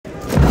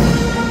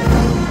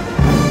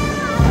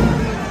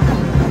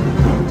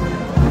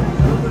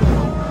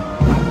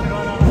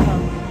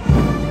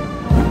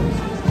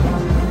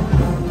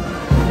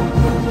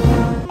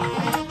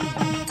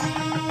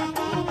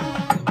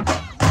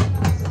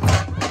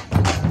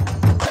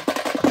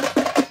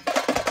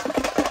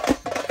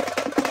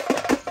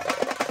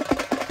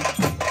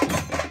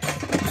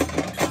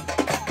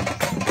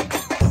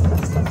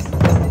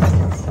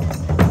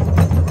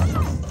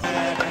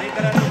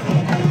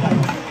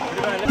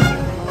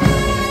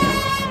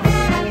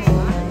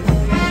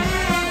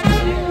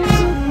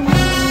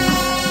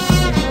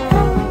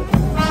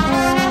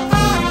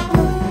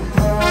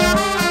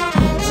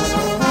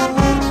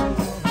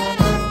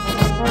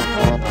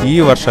ಈ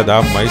ವರ್ಷದ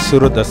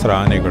ಮೈಸೂರು ದಸರಾ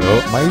ಆನೆಗಳು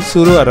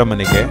ಮೈಸೂರು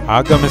ಅರಮನೆಗೆ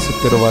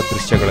ಆಗಮಿಸುತ್ತಿರುವ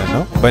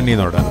ದೃಶ್ಯಗಳನ್ನು ಬನ್ನಿ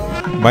ನೋಡೋಣ.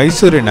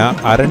 ಮೈಸೂರಿನ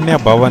ಅರಣ್ಯ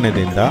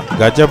ಭವನದಿಂದ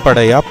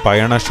ಗಜಪಡೆಯ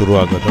ಪಯಣ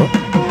ಶುರುವಾಗೋದು.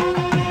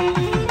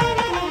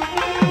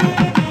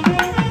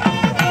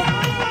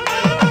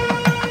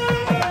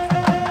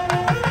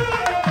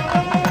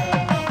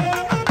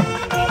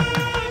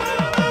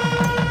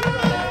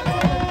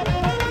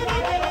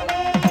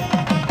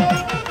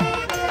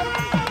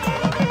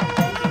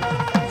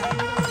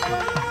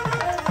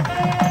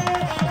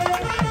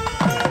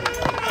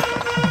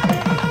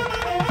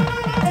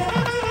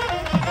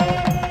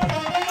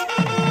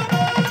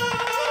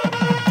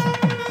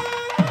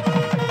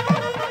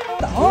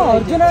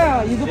 ಅರ್ಜುನ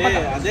ಇದು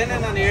ಅದೇನೆ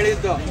ನಾನು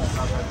ಹೇಳಿದ್ದು,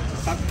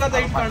 ಸಕ್ಕತ್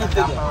ಹೈಟ್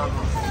ಕಾಣುತ್ತಿದ್ದು.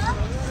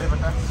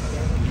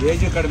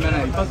 ಏಜ್ ಕಡಿಮೆನ,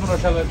 23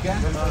 ವರ್ಷ ಆಗೋದಕ್ಕೆ.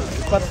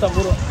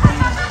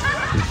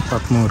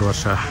 23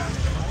 ವರ್ಷ.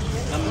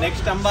 ನಮ್ಮ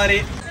ನೆಕ್ಸ್ಟ್ ಅಂಬಾರಿ.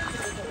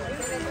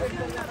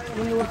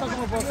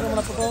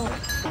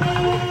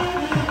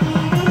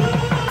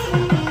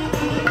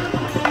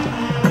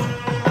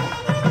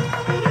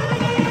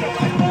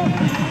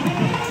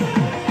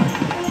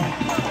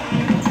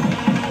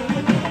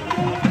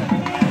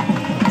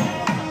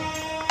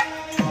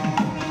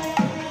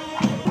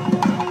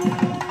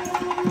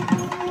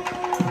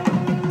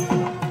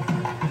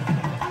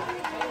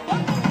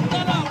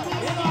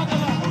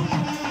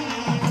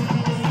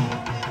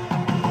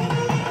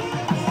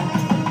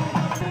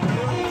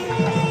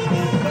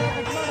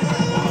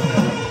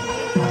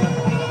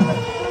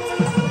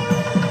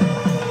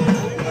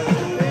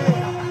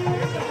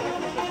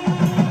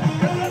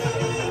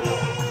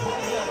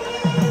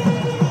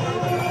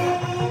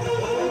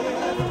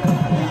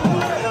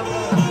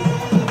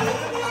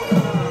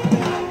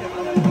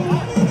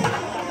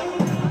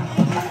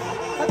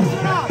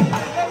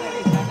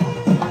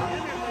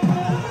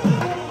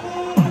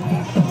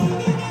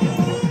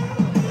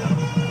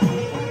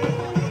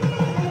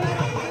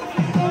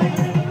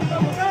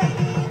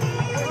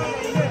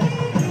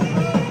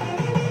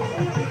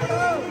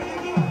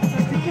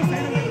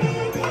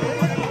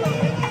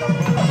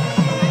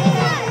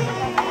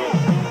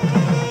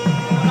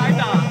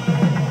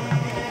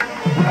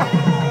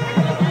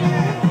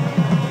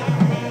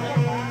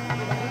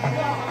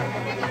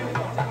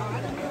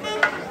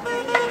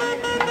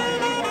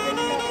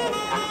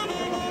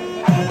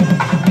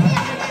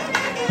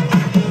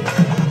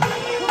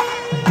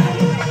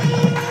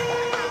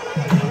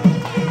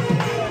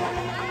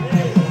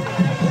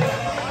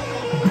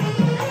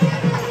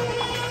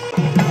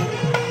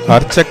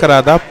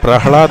 ಅರ್ಚಕರಾದ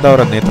ಪ್ರಹ್ಲಾದ್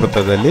ಅವರ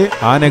ನೇತೃತ್ವದಲ್ಲಿ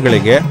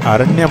ಆನೆಗಳಿಗೆ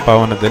ಅರಣ್ಯ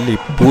ಭವನದಲ್ಲಿ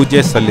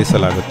ಪೂಜೆ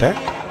ಸಲ್ಲಿಸಲಾಗುತ್ತೆ.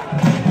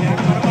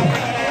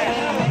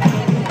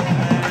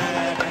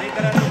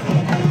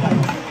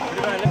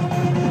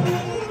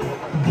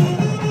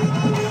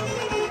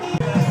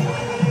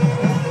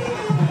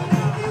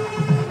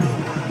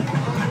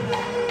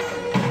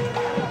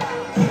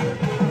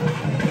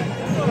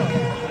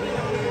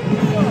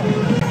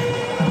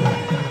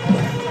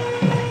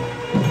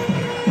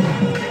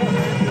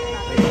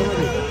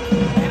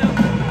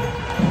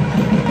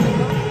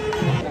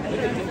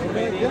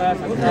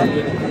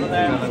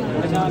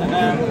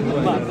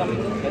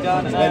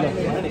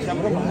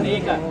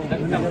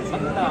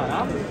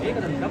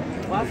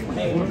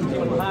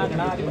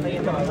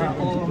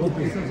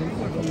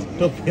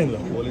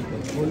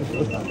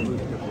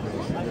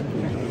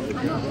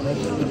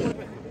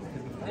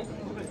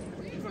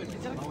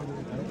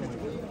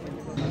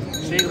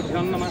 ಶ್ರೀ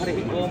ಗುರುಭ್ಯೋ ನಮಃ. ಹರಿ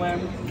ಓಂ.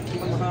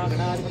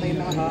 ಮಹಾಗಣಾಧಿಪತಯೇ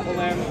ನಮಃ. ಓಂ.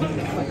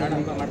 ನಾಡ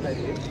ಹಬ್ಬ ಮಾಡ್ತಾ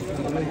ಇದ್ದೀವಿ.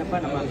 ನಮ್ಮ ಮನೆ ಹಬ್ಬ,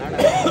 ನಮ್ಮ ನಾಡ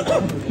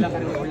ಎಲ್ಲ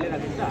ಕಡೆಗೂ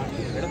ಒಳ್ಳೆಯದಾಗಿಂತ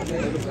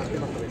ಗಣಪತಿಯಲ್ಲಿ ಪ್ರಾರ್ಥನೆ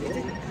ಮಾಡ್ಕೋಬೇಕು.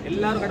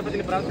 ಎಲ್ಲರೂ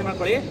ಗಣಪತಿಗೆ ಪ್ರಾರ್ಥನೆ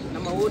ಮಾಡ್ಕೊಳ್ಳಿ.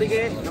 ನಮ್ಮ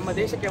ಊರಿಗೆ, ನಮ್ಮ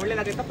ದೇಶಕ್ಕೆ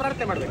ಒಳ್ಳೆಯದಾಗಿಂತ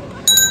ಪ್ರಾರ್ಥನೆ ಮಾಡಬೇಕು.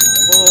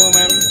 ಓಂ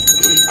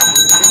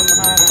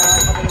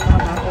ಮಹಾಗಣಾಧಿಪತಯೇ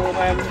ನಮಃ.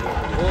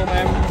 ಓಂ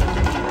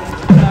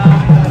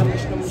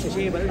ವಿಷ್ಣು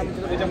ಶಶಿವರ್ಣಂ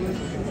ಚತುರ್ಭುಜಂ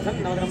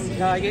ಸತ್ನವರಂ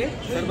ಧ್ಯಾಯೇ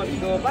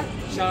ಸರ್ವವಿಘ್ನೋಪ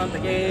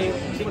ಶಾಂತಯೇ.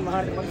 ಶ್ರೀಮನ್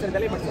ಮಹಾದೇವ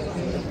ಪರಿಸರದಲ್ಲಿ ಮಾಡ್ತಾರೆ.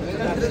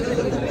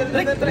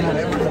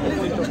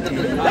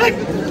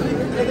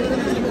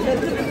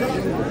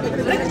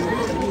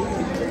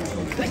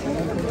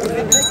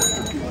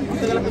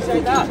 ಖುಷಿ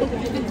ಆಯ್ತಾ?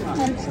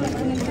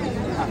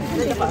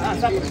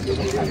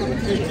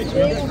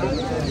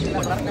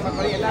 ಪ್ರಾರ್ಥನೆ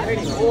ಮಾಡ್ಕೊಳ್ಳಿ. ಎಲ್ಲ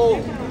ಹೇಳಿ. ಓಂ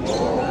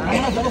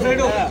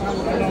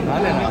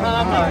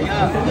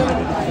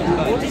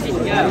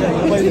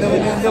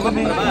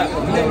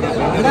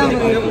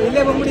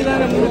ಇಲ್ಲೇ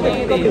ಬಂದ್ಬಿಟ್ಟಿದ್ದಾರೆ.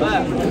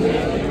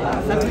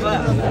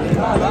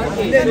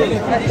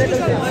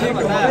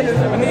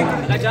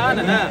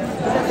 ಗಜಾನನ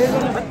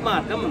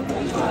ಪದ್ಮಾಕಂ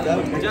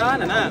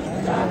ಗಜಾನನ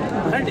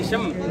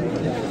ಹರ್ನಿಶಂ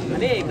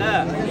ಅನೇಕ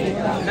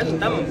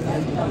ದಂತಂ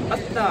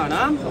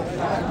ಭಕ್ತಾನಾಂ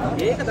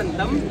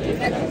ಏಕದಂತಂ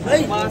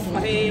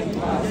ಉಪಾಸ್ಮಹೇ.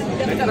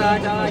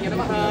 ಗಜರಾಜಾಯ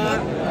ನಮಃ.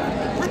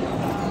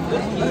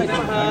 ದುರ್ಗಿ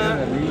ನಮಃ.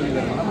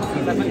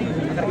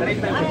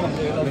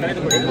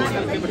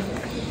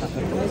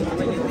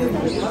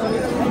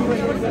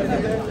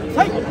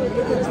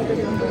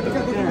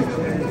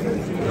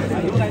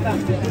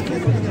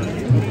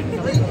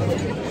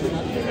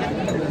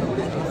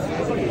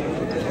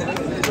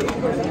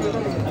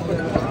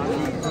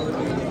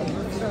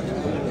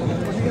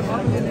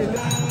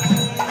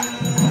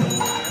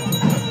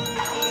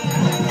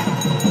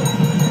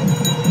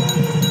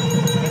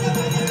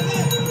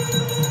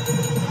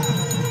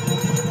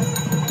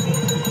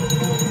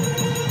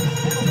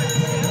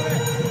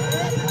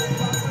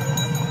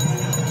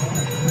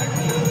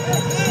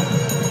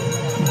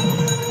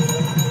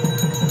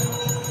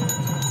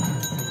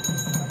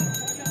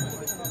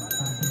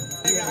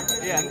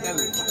 ये अंकल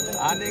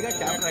आने का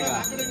कैमरा का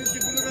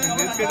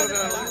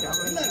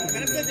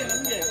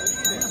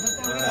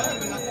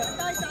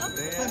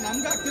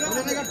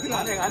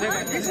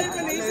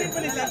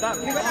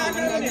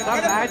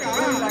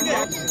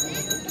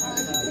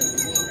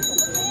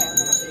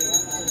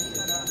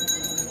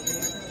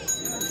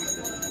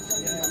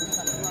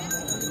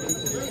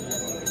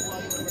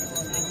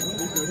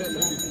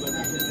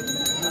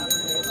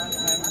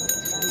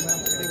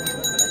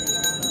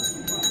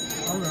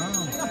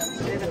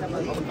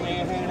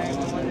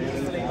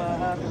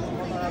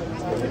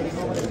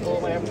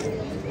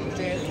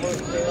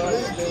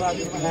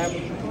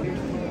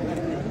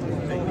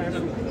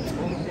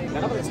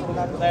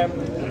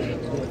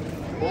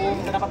ओम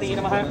गणपति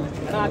नमः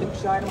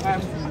गणाधिपशाय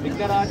नमः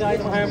विघ्नराजाय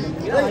नमः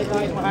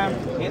विनायकाय नमः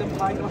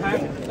हेरंभाय नमः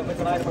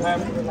सर्वचराय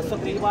नमः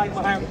हस्तग्रीवाय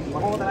नमः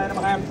महोदराय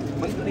नमः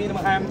मंत्रिणे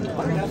नमः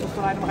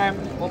मंगलपुष्पाय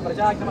नमः ओम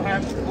प्रजाय नमः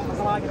ओम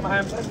प्रसवाय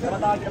नमः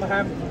सरदाय नमः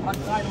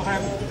भक्ताय नमः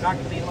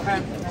राष्ट्रपति नमः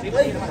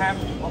श्रीपति नमः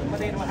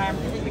ओमपदे नमः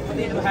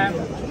विपदे नमः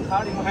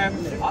सुखाय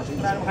नमः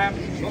आशुत्राय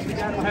नमः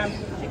शोभिताय नमः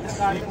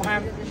शीघ्रकाय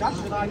नमः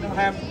शाश्वताय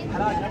नमः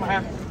हराय नमः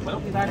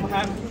बलोकिताय नमः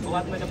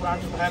भवात्मज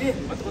पुराण नमः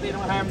मधुपते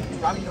नमः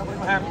स्वामी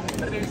नमः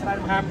सर्वेश्वराय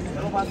नमः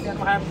सर्वोपास्याय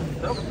नमः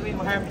सर्वकर्तृवे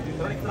नमः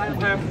सर्वनित्राय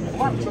नमः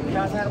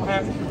उमाशोभ्यासाय नमः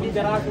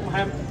कुञ्जराय नमः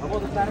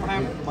अमोदताय नमः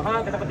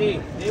महागणपति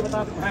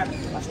देवता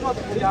नमः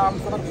अष्टोत्तरपूजां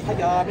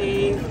समर्पयामि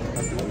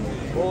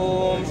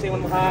ओम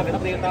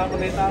श्रीमन्महागणपते नमः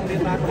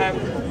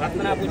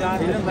प्रार्थना पूजा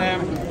नमः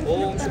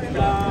ओम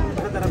शुक्लां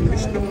भरधरं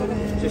विष्णुं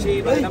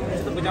शशिवर्णं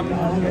चतुर्भुजं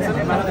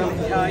प्रसन्नवदनं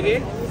ध्याये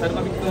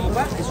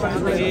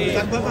सर्वविघ्नोपशान्तये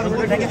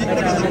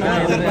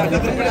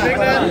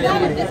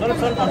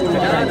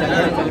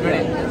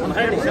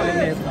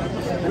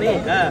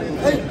अनेक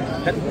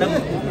दत्तं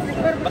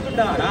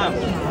भक्तानां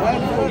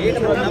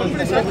एकवर्णं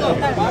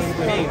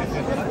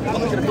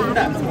वक्रतुण्ड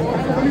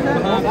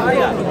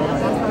महाकाय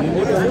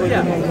कोटिसूर्य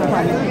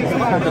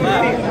समप्रभ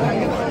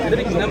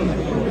निर्विघ्नं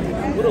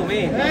गुरु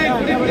मे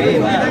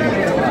देव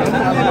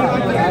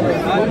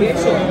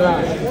सर्वभाग्येषु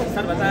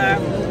सर्वदा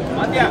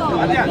वाद्य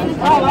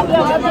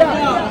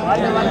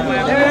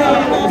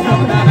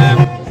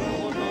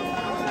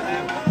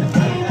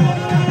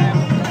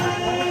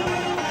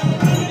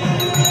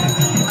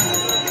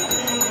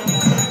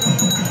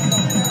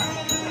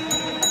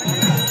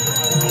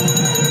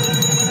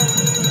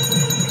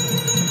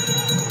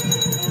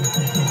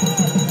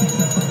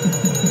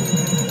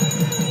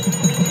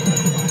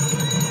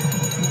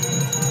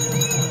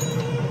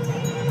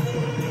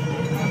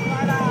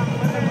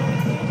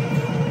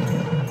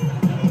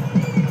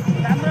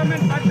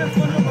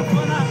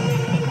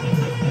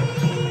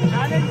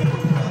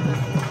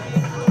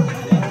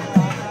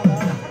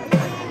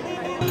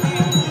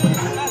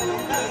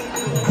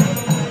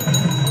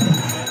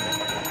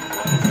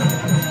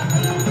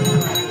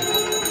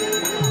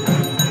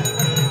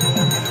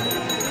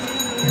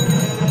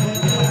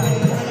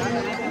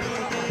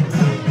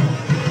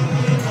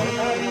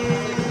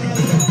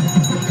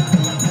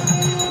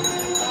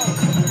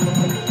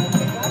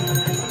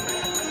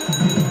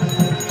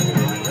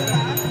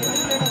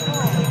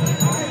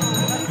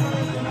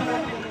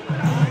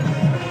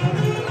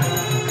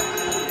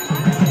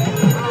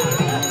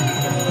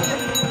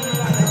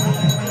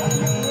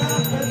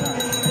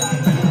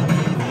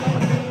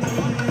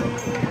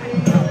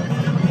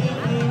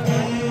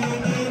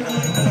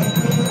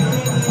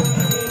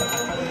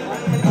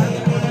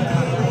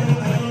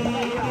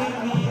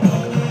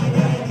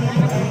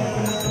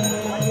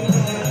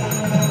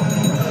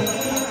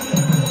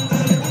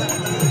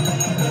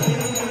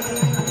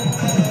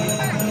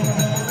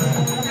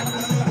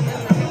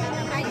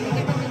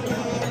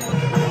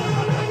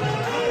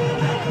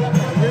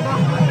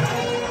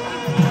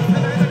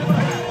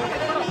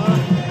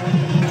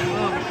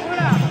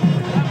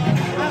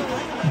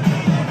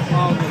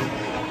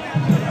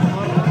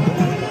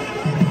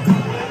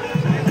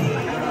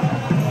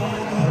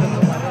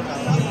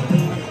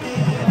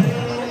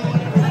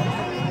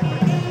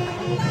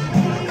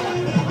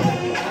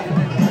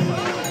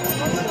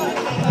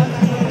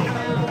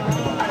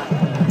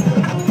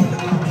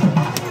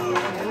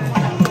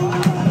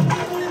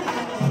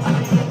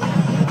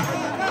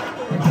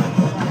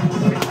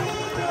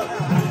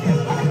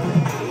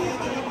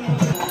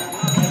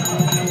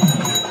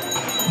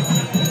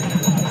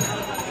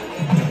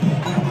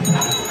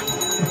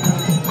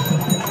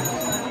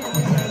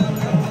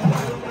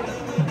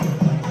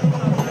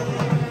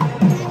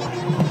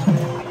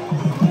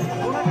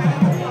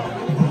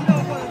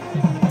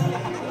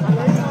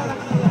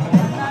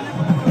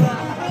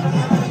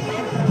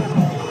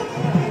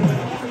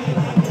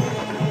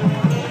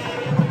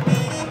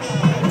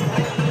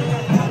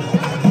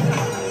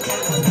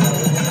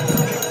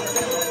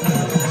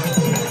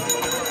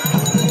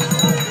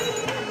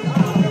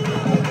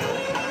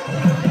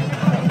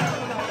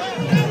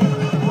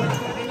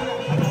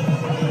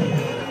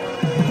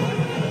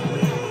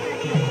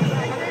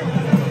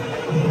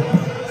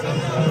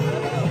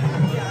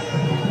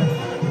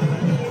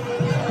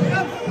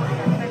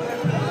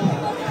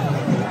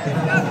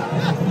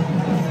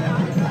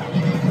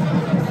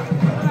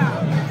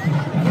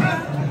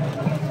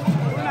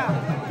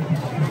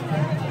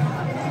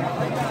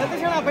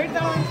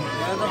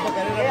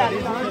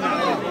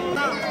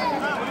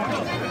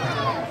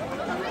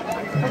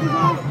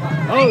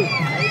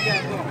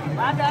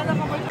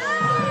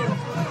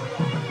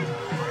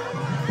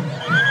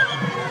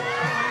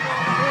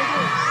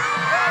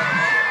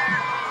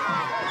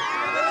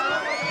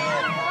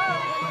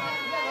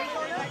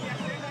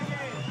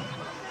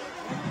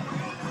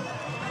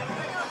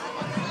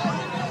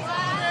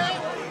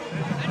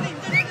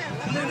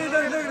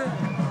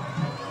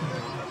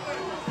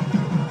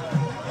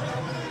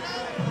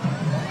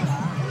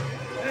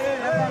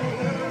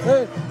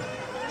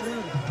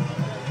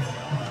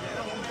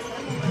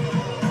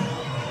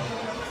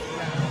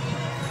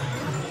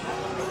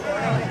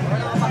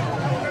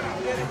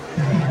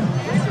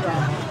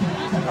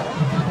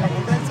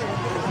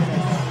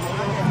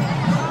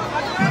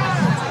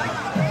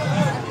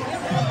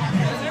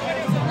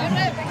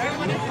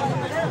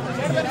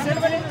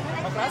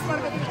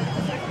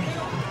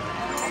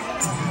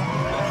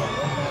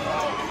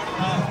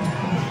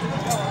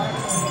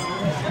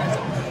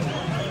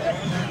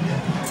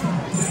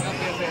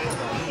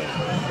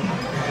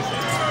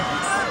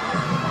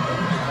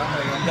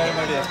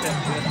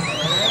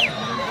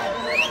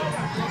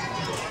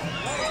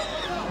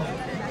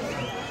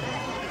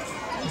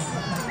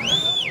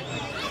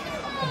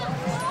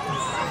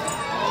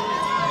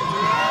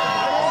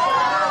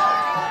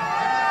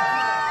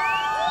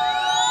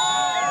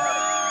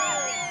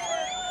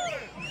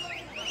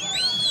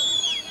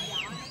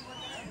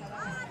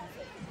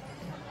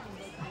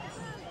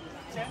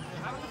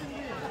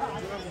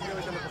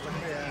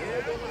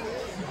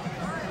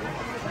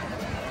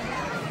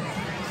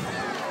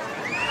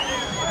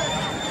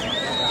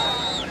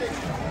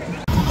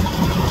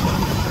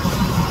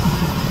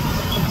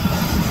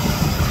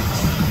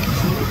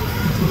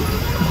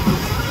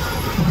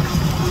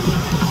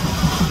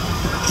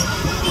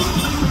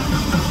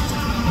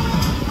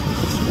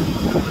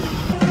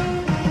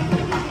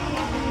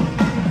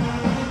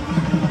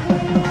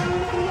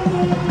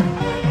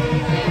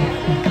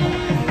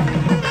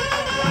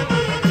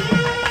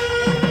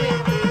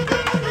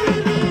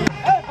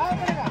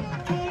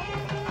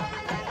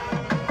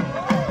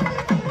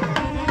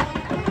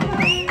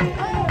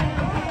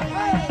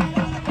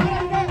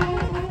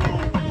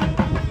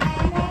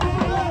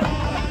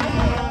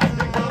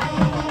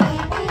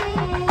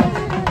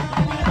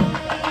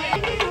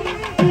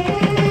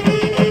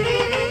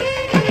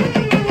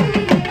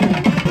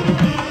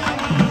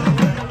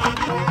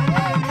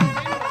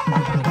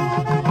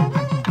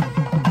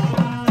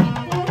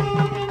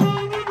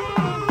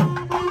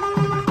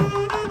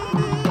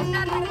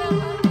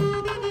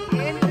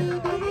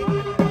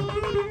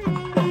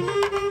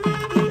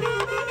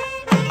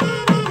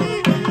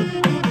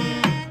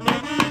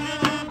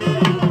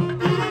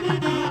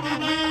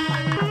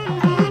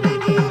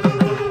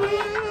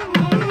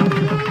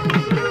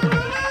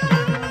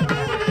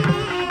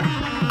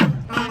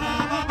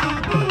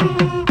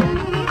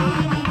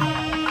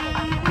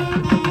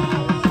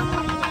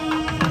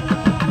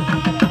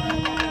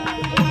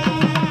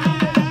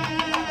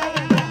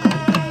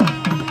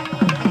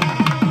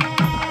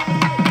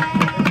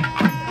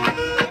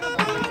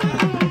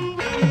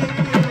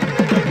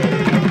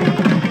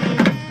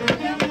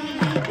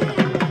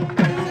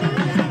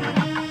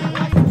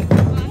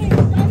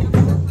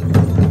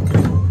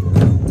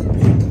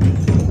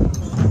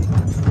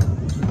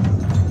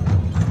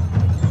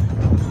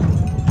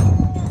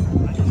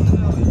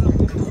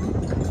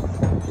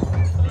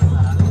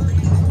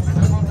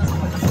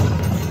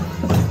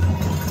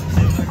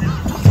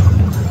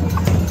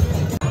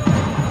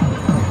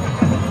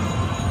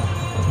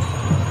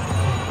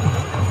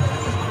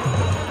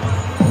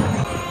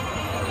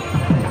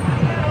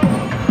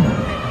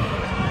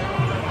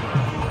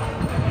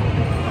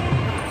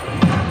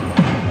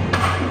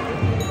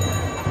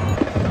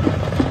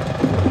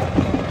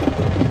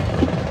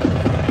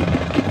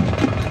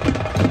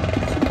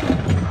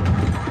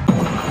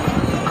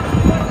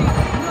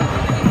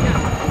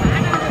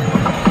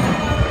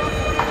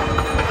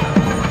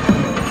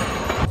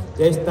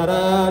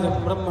ज्येष्ठराजं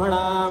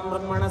ब्रह्मणां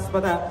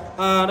ब्रह्मणस्पत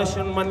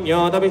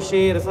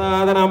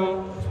आनशृण्वन्योदभिषीरसादनम्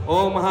ॐ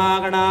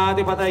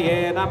महागणाधिपतये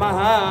नमः।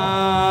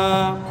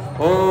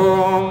 ॐ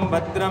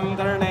भद्रं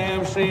कर्णें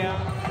श्रियं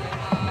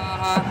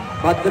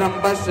भद्रं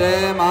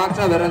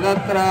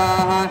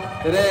पश्येमाक्षभिर्दत्राः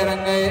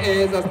हिरेरङ्गैः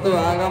सस्तु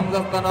आगं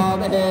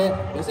सस्तनोभिः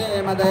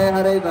विषेमदे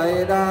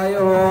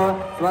हरितैदायुः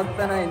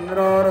स्वस्ति न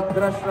इन्द्रो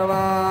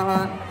रुद्रश्रवाः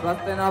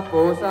स्वस्ति न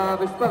पूषा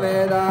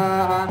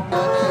विश्ववेदाः।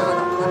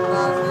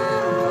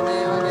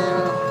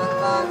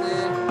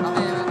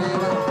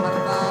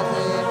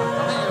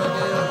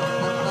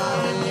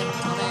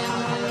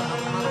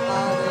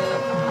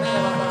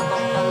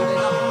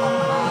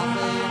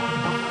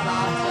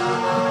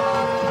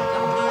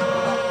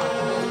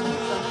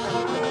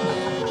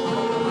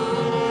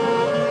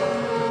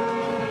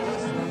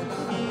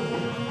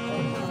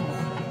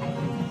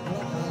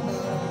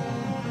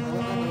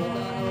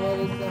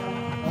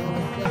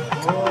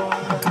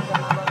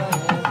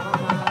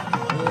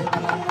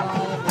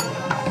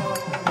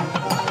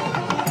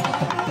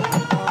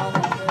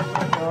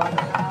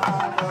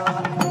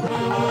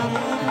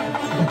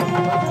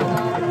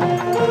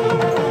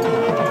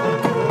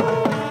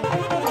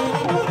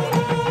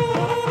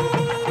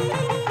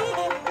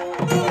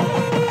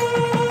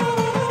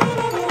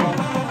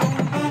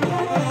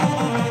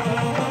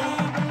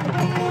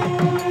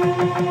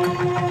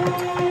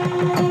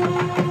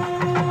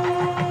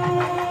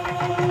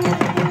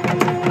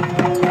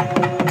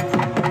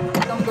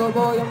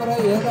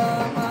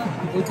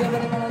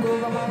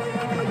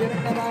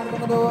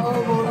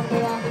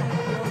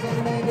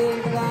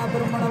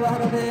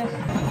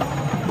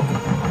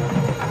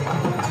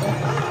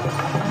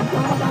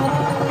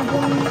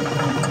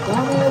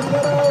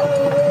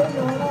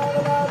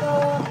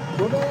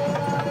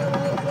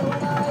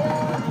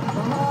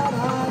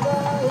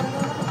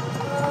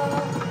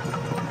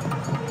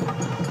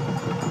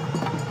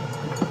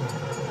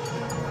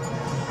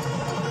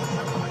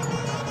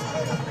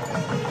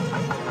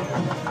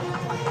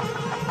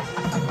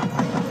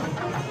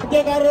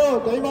 ವಾದ್ಯಗಾರರು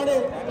ದಯಮಾಡಿ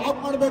ಸ್ಟಾಪ್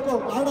ಮಾಡಬೇಕು.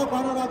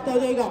 ಕಾರಣ ಆಗ್ತಾ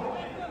ಇದೆ. ಈಗ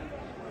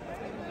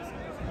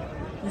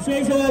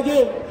ವಿಶೇಷವಾಗಿ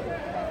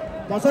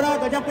ದಸರಾ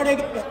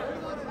ಗಜಪಡೆಗೆ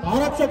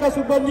ಆರಕ್ಷಕ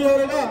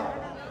ಸಿಬ್ಬಂದಿಯವರಿಗೆ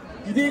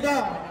ಇದೀಗ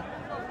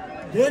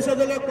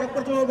ದೇಶದಲ್ಲೇ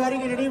ಪ್ರಪ್ರಥಮ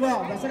ಬಾರಿಗೆ ನಡೆಯುವ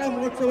ದಸರಾ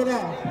ಮಹೋತ್ಸವದ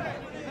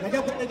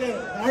ಗಜಪಡೆಗೆ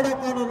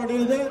ಕಾನೂನು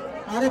ನಡೆಯಲಿದೆ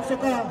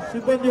ಆರಕ್ಷಕ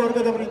ಸಿಬ್ಬಂದಿ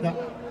ವರ್ಗದವರಿಂದ.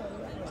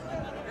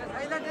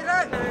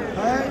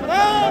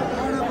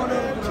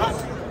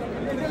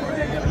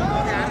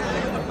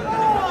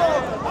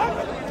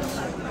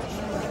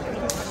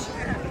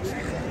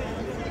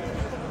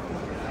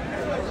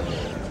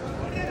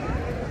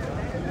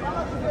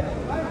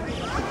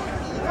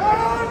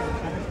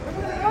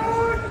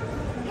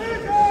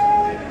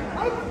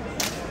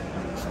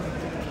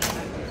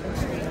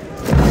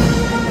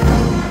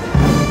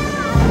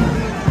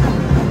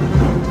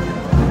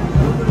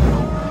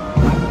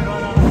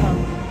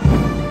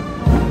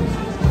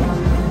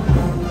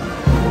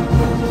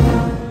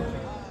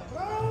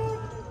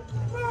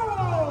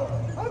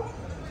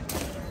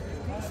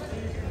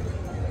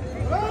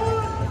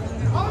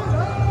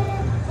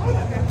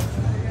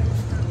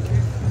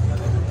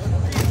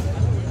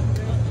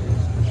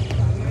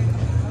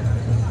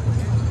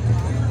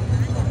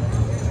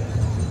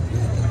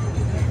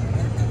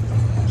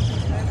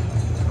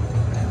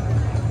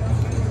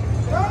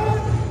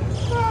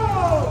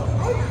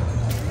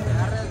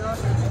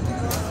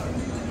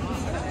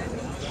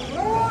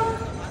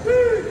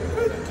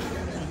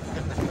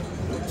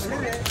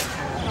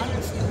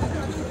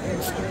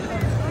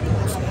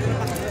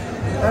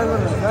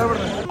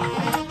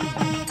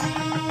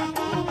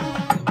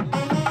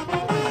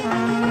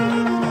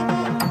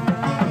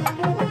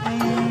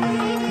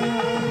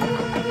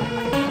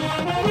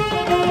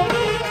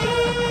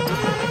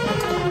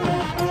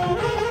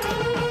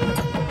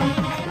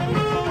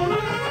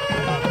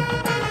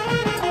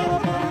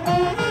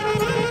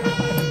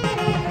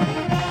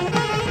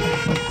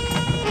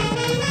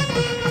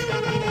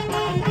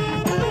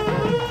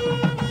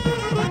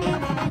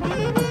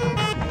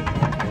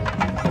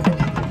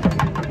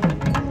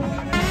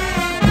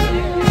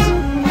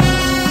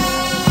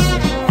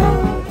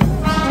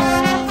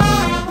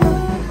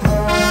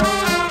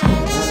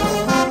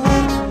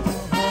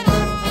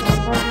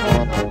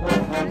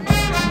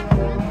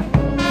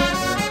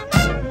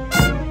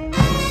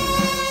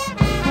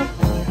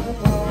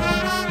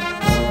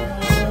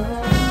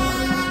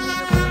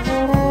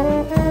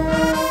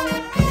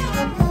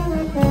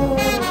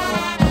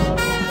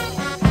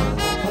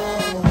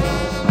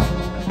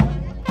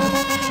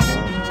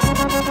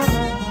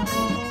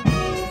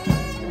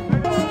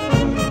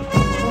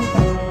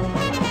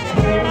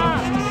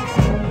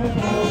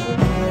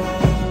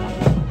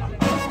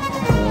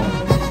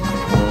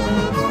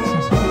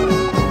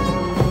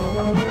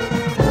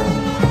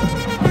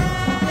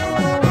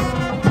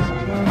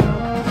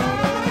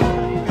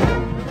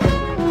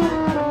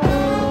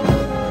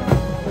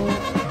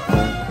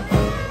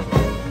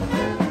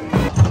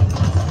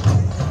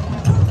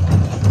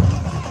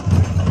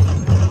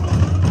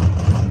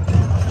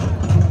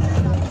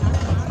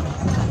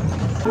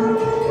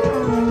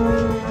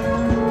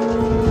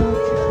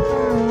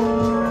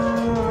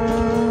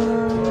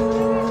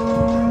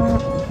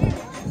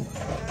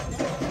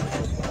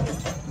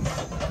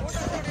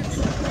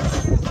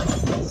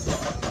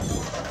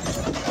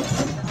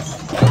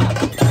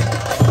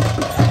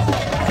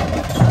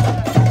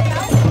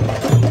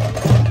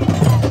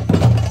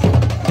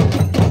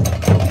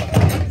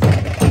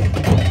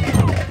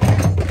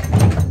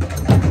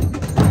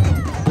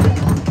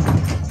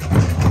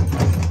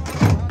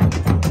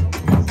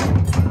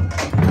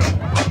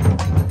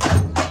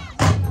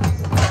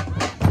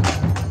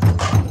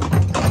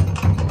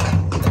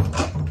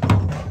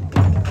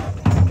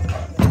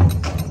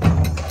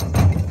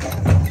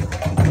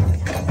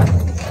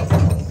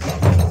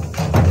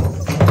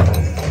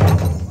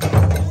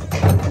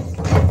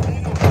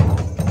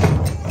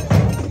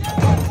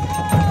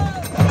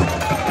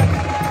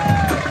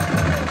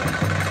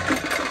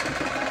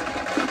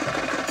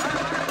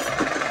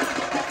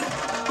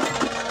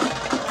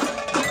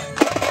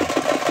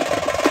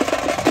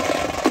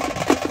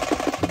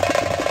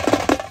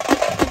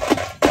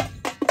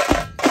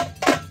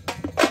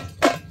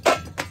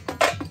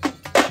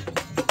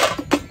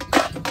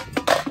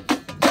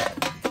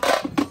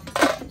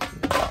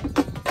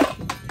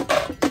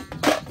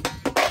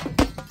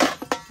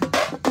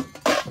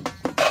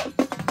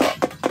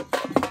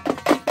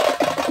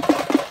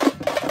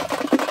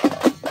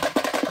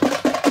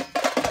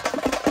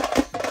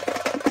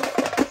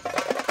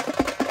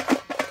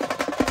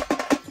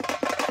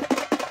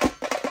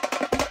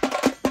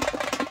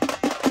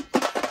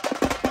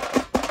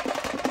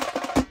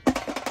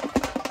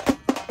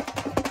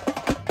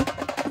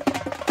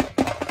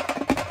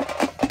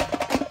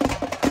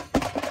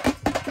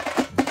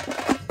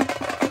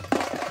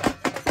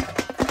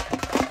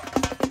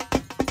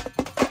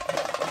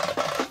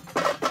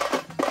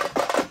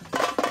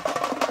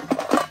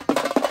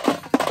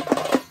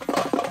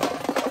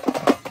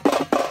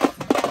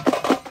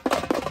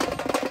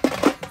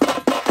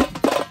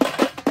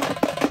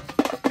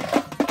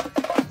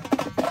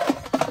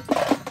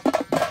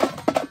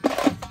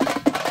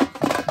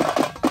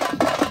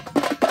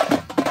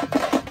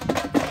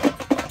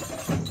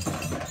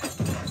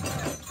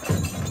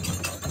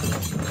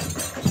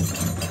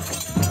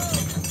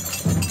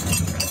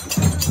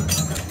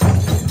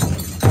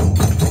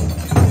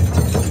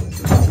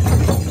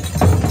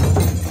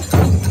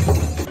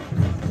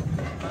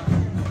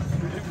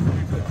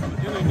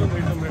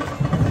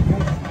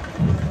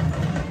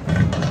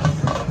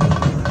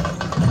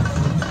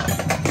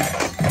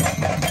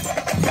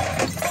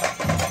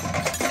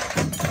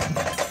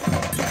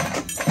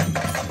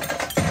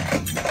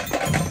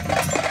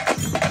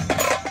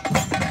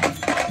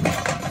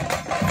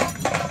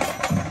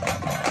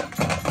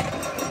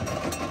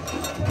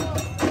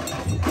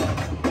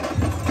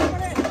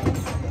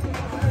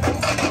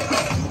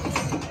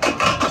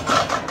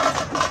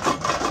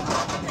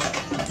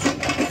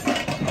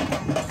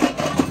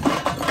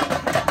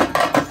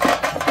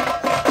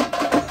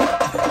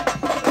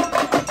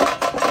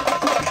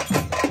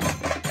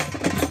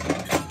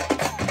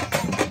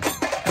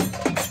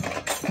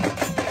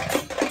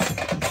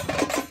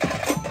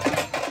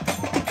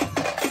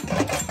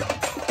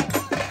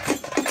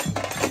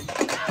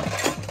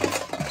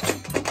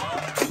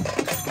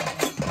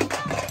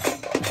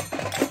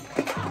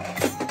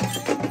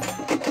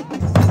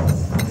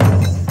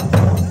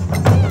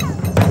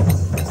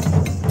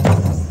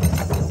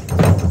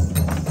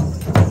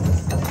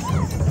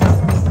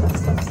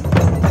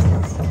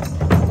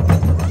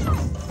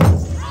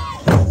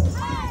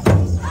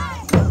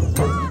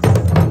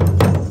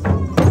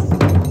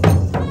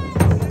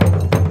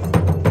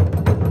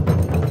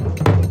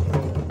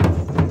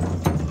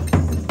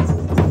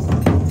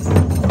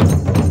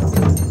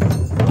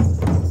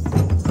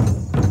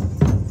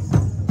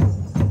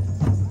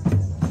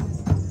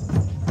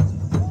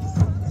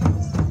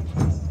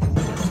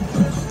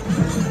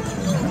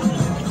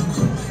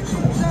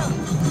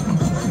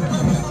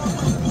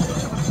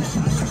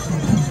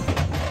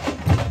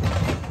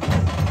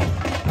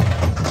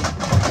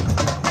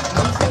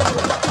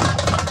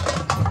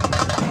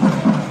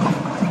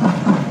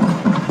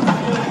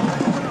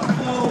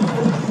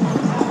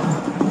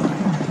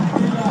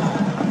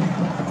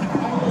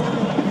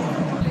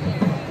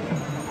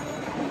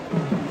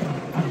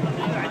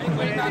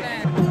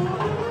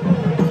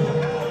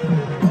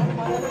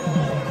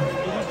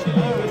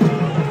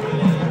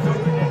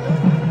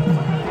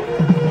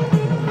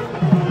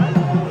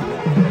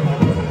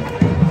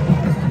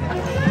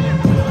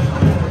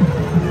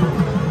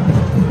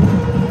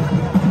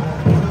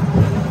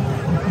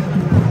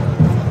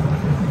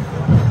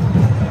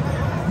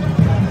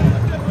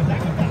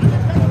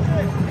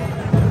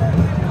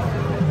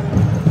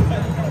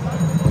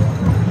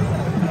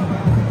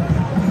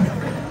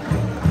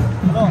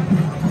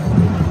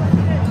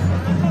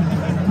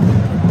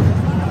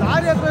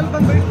 ಲಾರಿ ಹತ್ರ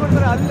ಬಂದು ಬೈಟ್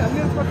ಕೊಡ್ತಾರೆ, ಅಲ್ಲಿ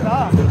ನಿಲ್ಸ್ಕೊಟ್ರಾ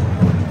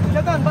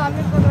ಚೇತನ್ ಬಾ, ಅಲ್ಲಿ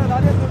ನಿಲ್ಸ್ಕೊಟ್ರೆ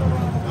ಲಾರಿ ಹತ್ರ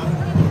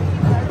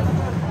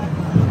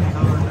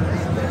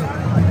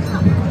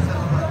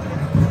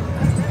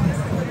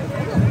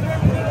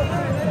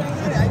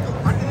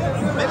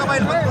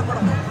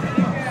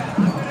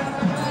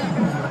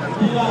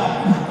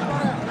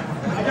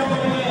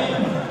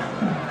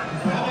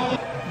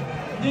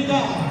ಇದೀಗ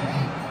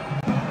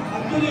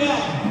ಅದ್ದೂರಿಯ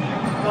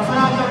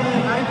ದಸರಾಚರಣೆಯ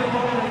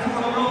ಕಾರ್ಯಕ್ರಮವನ್ನು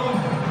ನಡೆಸಿಕೊಳ್ಳಲು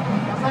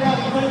ದಸರಾ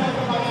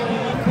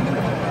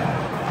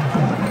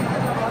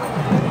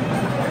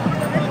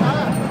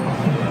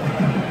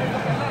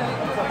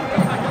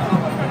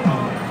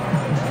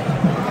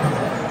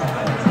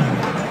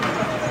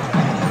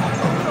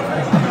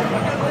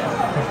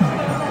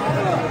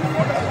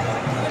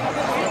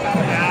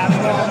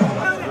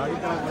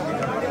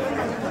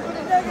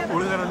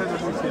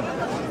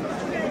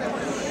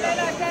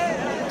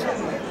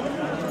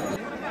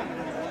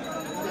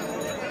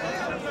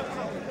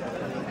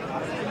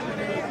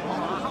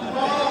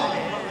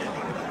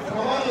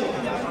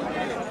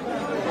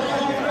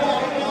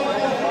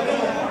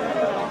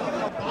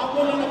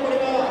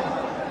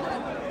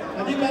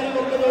ಅಧಿಕಾರಿ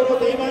ವರ್ಗದವರು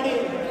ದಯಮಾಡಿ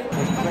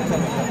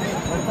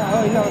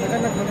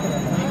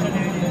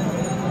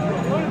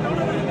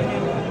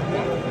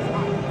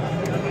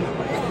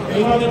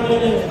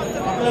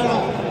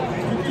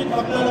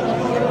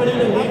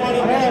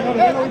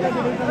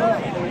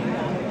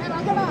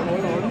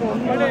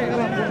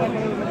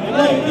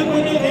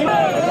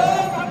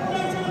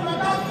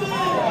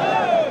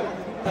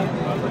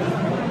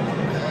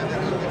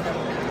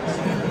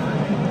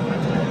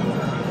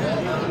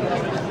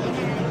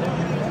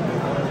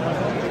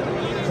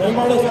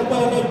ದಯಮಾಡಿ ಸ್ವಲ್ಪ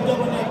ಎಲ್ಲ ಯುದ್ಧ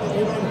ಬನ್ನಿ ಅಂತ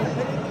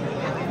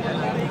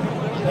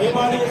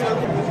ದಯಮಾಡಿ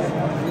ಸ್ವಲ್ಪ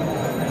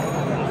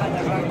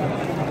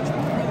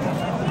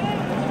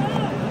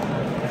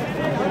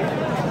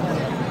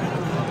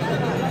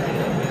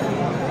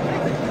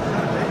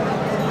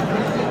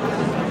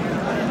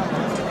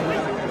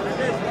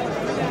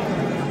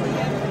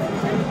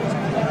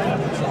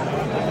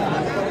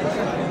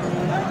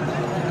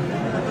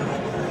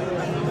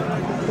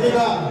ಈಗ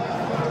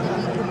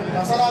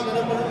ದಸರಾ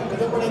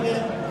ಗಜಪಡೆಗೆ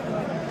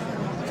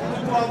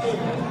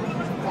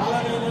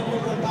ಚಾಲನೆಯನ್ನು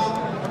ನೀಡಿದಂಥ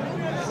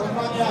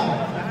ಸನ್ಮಾನ್ಯ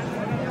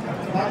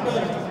ಡಾಕ್ಟರ್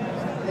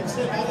ಎಚ್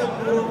ಕೆ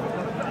ನಾಗೇಂದ್ರ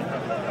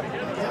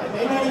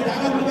ದಯಮಾಡಿ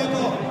ಜಾಗ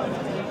ಬಿಡಬೇಕು.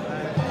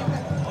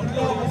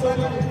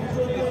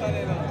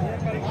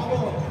 ಹಾಗೂ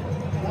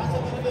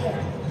ಶಾಸಕರಿಗೆ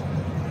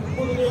ತುಂಬ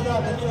ಹೃದಯದ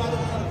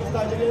ಧನ್ಯವಾದಗಳನ್ನು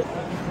ಅರ್ಪಿಸ್ತಾ ಇದ್ದೀವಿ.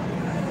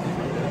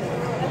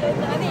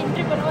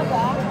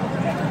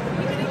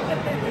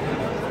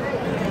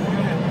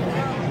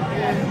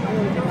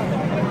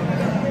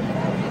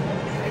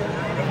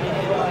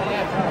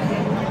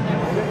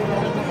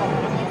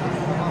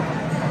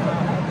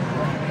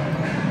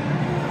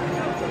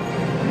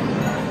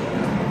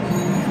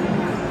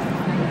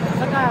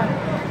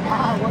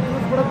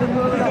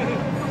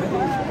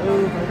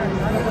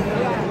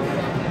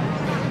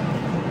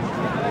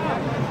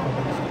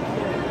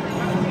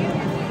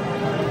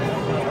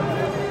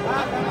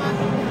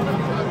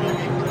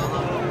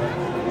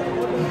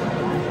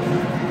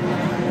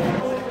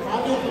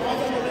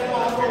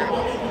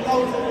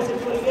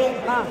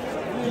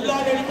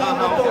 ಜಿಲ್ಲಾಡಳಿತ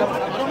ಮತ್ತು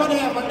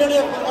ಅರಮನೆಯ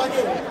ಮಂಡಳಿಯ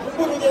ಪರವಾಗಿ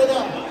ತುಂಬ ಹೃದಯದ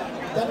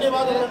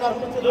ಧನ್ಯವಾದಗಳನ್ನು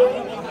ಅರ್ಪಿಸಿದೆ.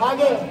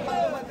 ಹಾಗೆ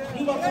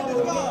ಈ ವರ್ಷ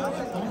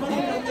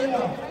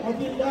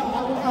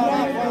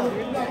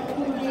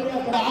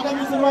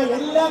ಆಗಮಿಸಿರುವ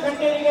ಎಲ್ಲ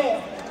ಗಣ್ಯರಿಗೆ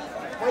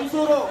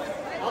ಮೈಸೂರು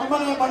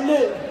ಅರಮನೆಯ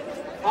ಮಂಡಳಿ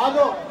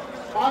ಹಾಗೂ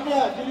ಮಾನ್ಯ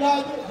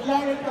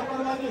ಜಿಲ್ಲಾಡಳಿತ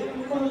ಪರವಾಗಿ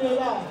ತುಂಬ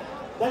ಹೃದಯದ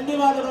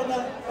ಧನ್ಯವಾದಗಳನ್ನು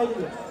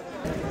ಹೇಳಿದೆ.